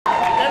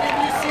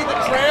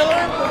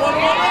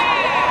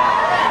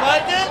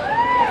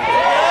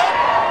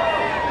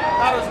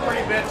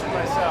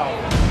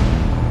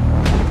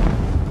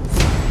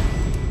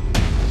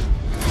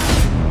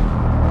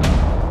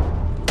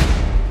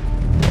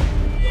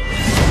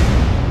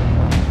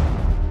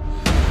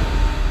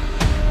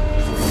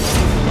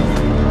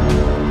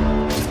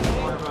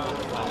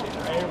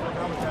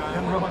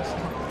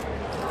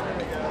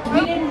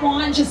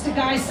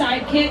guy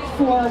sidekick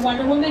for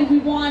Wonder Woman. We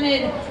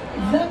wanted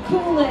the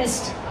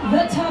coolest,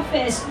 the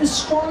toughest, the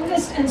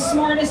strongest and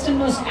smartest and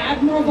most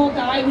admirable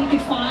guy we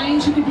could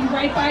find who could be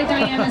right by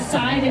Diana's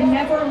side and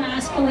never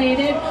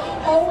emasculated.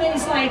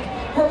 Always like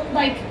her,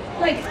 like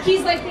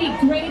he's like the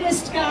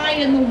greatest guy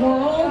in the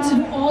world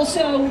who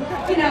also,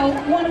 you know,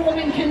 Wonder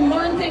Woman can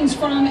learn things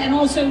from and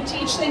also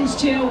teach things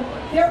to.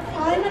 They're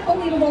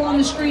unbelievable on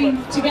the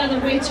screen together.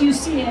 Wait till you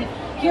see it.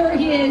 Here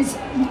he is,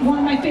 one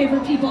of my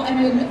favorite people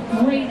and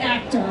a great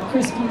actor,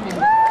 Chris Pine.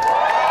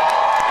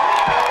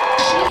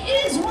 She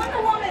is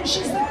Wonder Woman.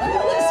 She's the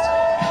coolest,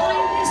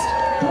 kindest,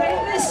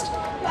 bravest.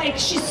 Like,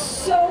 she's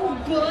so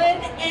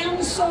good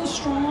and so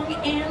strong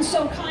and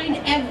so kind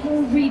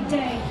every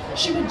day.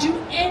 She would do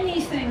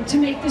anything to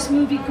make this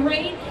movie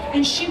great,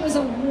 and she was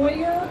a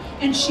warrior,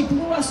 and she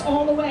blew us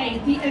all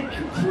away. A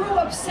crew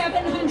of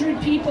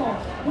 700 people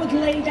would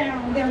lay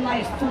down their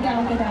life for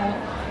Gal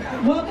Gadot.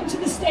 Welcome to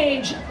the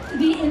stage,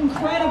 the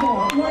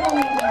incredible Wonder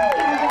Woman,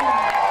 Gal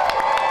Gadot.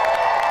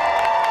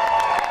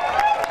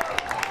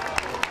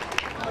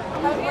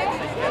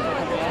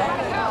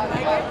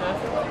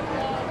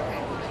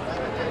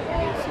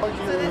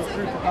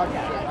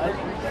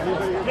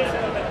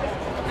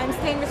 I'm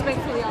staying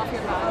respectfully off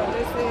your bow.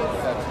 This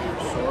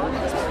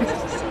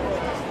is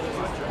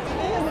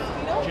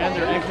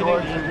gender exiting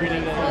and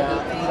reading it.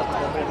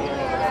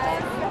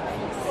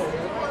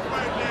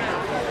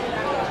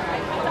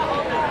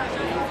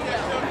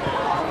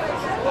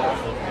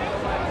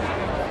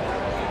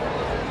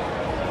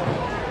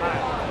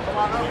 Come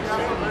on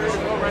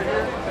up, right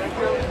here.